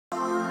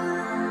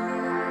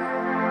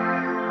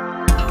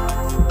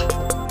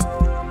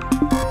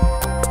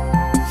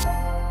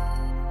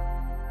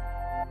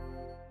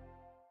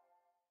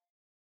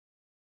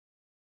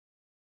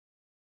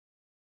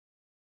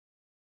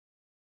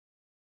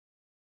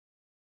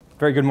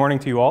Very good morning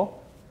to you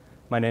all.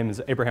 My name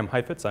is Abraham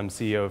Heifets. I'm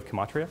CEO of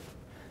Chematria.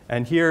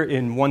 And here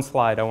in one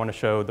slide, I want to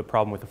show the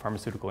problem with the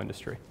pharmaceutical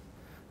industry.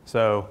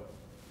 So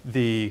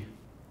the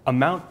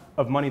amount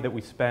of money that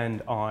we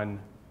spend on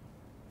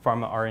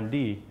pharma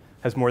R&D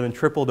has more than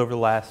tripled over the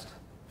last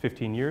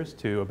 15 years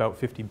to about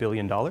 $50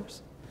 billion,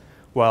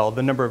 while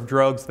the number of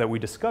drugs that we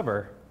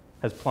discover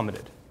has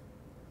plummeted.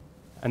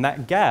 And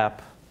that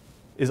gap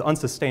is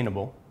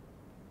unsustainable,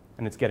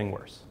 and it's getting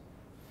worse.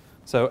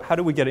 So how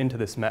do we get into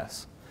this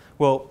mess?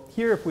 Well,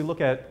 here if we look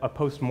at a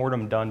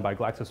post-mortem done by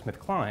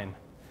GlaxoSmithKline,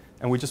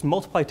 and we just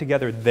multiply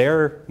together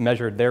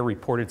their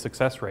reported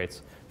success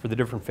rates for the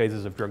different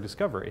phases of drug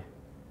discovery,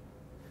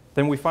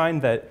 then we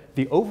find that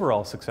the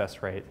overall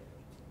success rate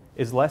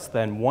is less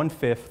than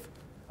 1/5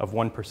 of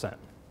 1%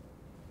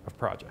 of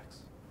projects.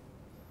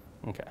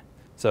 Okay,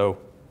 so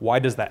why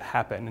does that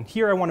happen? And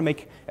here I want to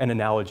make an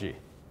analogy,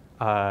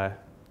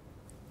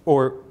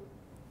 or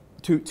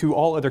to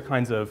all other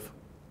kinds of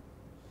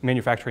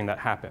manufacturing that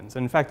happens.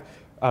 And in fact,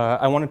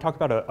 I want to talk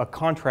about a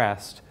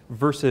contrast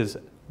versus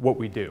what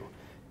we do.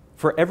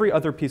 For every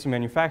other piece of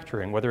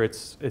manufacturing, whether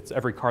it's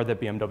every car that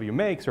BMW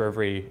makes or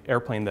every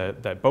airplane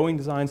that Boeing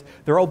designs,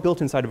 they're all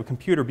built inside of a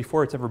computer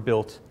before it's ever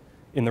built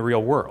in the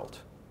real world.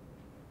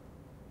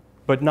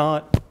 But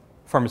not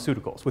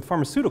pharmaceuticals. With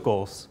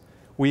pharmaceuticals,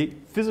 we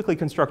physically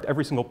construct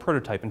every single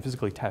prototype and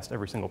physically test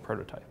every single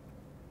prototype.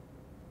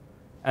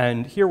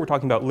 And here we're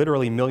talking about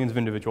literally millions of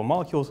individual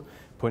molecules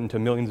put into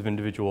millions of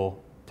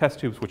individual test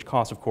tubes, which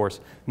cost, of course,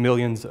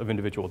 millions of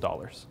individual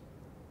dollars.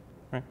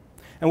 Right?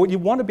 And what you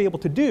want to be able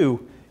to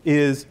do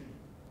is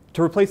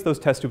to replace those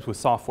test tubes with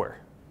software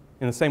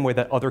in the same way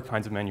that other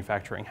kinds of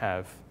manufacturing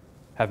have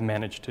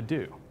managed to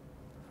do.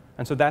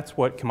 And so that's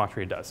what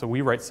Chematria does. So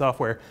we write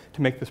software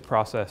to make this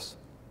process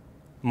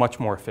much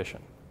more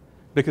efficient.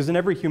 Because in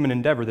every human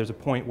endeavor, there's a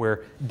point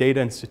where data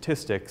and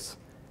statistics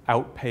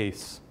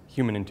outpace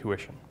human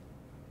intuition.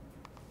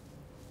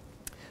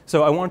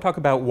 So I want to talk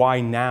about why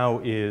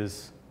now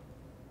is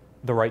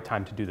the right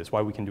time to do this, why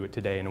we can do it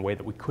today in a way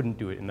that we couldn't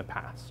do it in the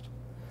past.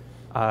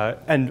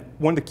 And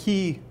one of the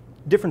key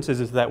differences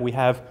is that we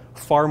have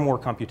far more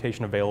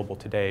computation available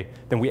today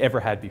than we ever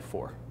had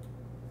before.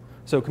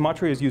 So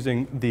Chematria is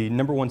using the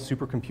 #1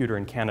 supercomputer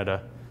in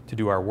Canada to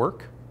do our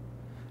work.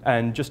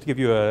 And just to give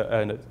you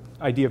an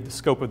idea of the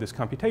scope of this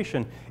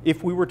computation,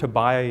 if we were to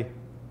buy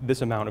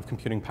this amount of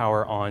computing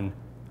power on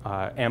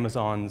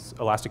Amazon's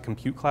Elastic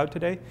Compute Cloud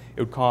today, it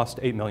would cost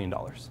 $8 million.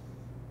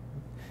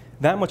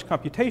 That much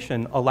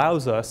computation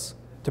allows us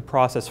to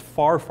process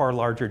far, far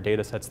larger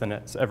data sets than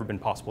it's ever been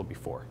possible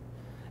before.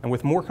 And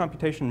with more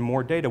computation and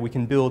more data, we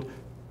can build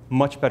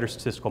much better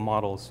statistical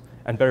models,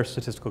 and better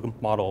statistical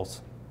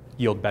models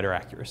yield better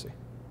accuracy.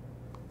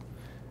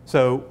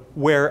 So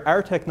where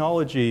our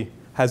technology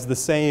has the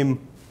same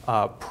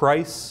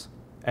price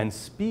and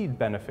speed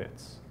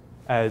benefits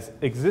as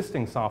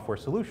existing software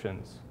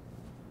solutions,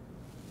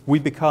 we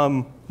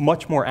become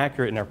much more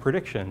accurate in our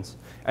predictions,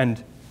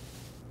 and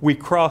we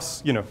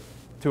cross,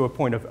 to a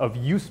point of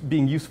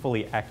being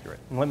usefully accurate.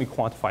 And let me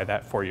quantify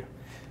that for you.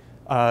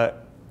 On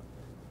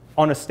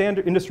a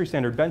industry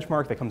standard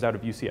benchmark that comes out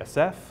of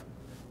UCSF,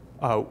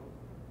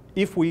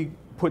 if we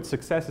put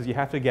successes, you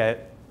have to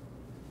get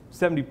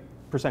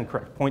 70%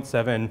 correct,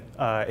 0.7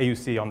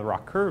 AUC on the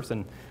ROC curves,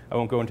 and I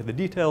won't go into the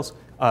details.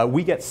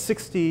 We get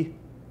 60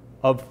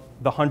 of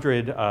the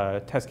 100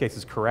 test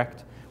cases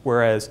correct,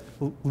 whereas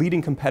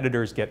leading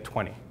competitors get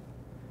 20.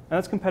 And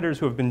that's competitors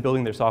who have been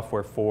building their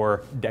software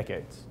for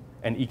decades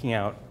and eking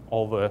out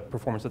all the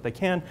performance that they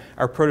can.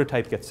 Our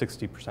prototype gets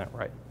 60%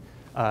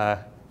 right.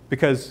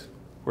 Because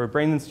we're a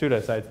brain institute, I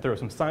decided to throw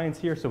some science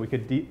here so we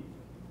could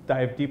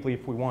dive deeply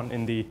if we want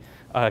in the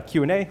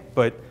Q&A,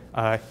 but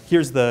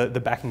here's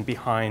the backing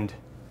behind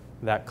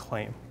that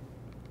claim.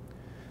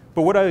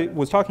 But what I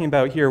was talking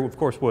about here, of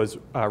course, was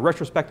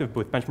retrospective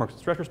with benchmarks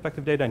with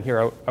retrospective data, and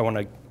here I want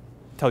to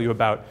tell you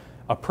about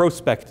a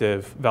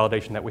prospective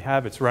validation that we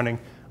have. It's running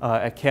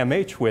at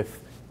KMH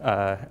with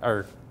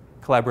our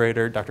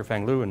collaborator, Dr.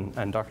 Fang Liu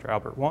and Dr.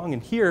 Albert Wong.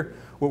 And here,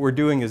 what we're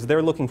doing is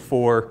they're looking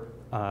for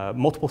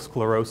multiple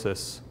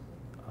sclerosis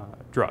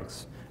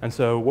drugs. And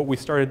so what we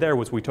started there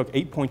was we took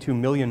 8.2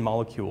 million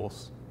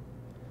molecules,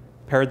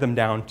 pared them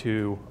down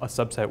to a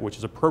subset which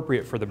is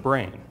appropriate for the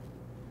brain,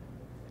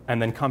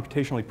 and then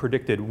computationally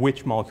predicted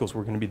which molecules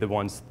were going to be the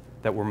ones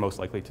that were most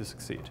likely to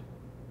succeed.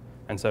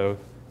 And so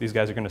these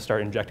guys are going to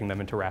start injecting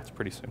them into rats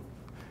pretty soon.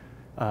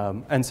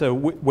 And so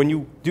when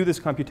you do this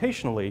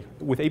computationally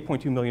with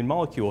 8.2 million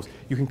molecules,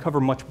 you can cover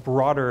much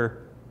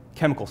broader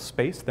chemical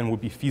space than would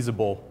be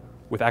feasible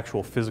with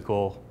actual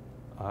physical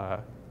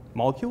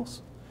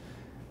molecules.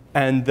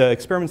 And the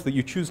experiments that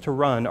you choose to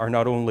run are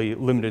not only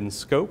limited in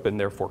scope and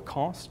therefore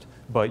cost,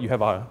 but you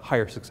have a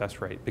higher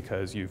success rate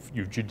because you've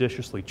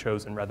judiciously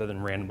chosen rather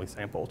than randomly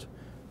sampled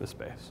the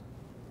space.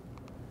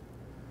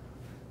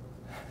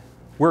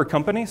 We're a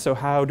company, so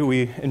how do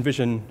we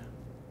envision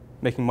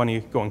making money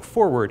going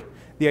forward?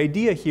 The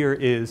idea here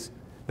is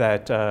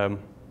that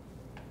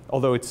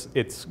although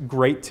it's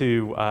great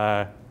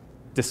to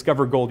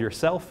discover gold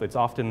yourself, it's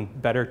often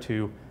better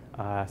to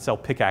sell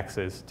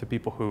pickaxes to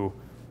people who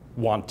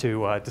want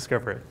to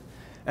discover it.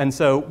 And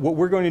so what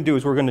we're going to do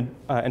is we're going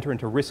to enter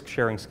into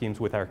risk-sharing schemes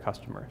with our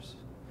customers.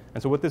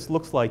 And so what this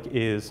looks like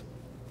is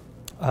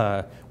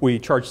we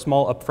charge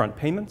small upfront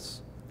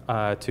payments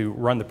to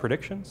run the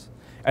predictions.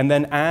 And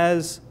then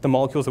as the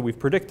molecules that we've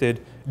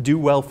predicted do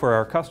well for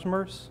our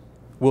customers,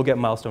 we'll get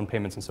milestone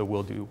payments, and so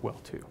we'll do well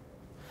too.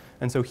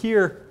 And so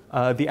here,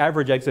 the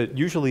average exit,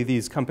 usually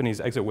these companies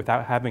exit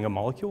without having a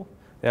molecule.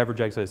 The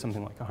average exit is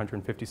something like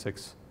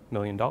 $156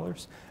 million.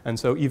 And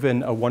so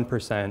even a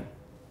 1%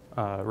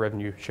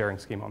 revenue sharing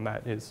scheme on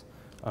that is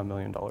 $1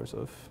 million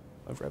of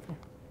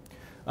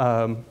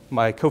revenue.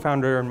 My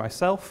co-founder and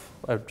myself,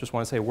 I just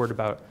want to say a word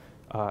about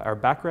our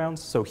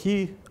backgrounds. So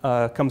he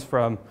comes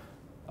from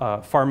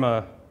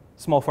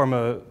small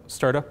pharma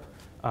startup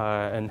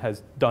and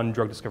has done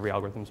drug discovery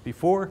algorithms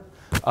before.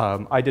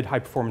 I did high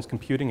performance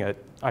computing at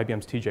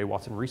IBM's TJ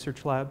Watson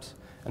Research Labs.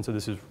 And so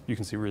this is, you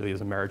can see, really is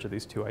a marriage of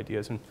these two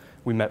ideas. And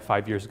we met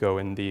 5 years ago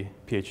in the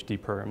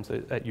PhD programs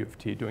at U of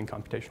T doing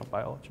computational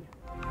biology.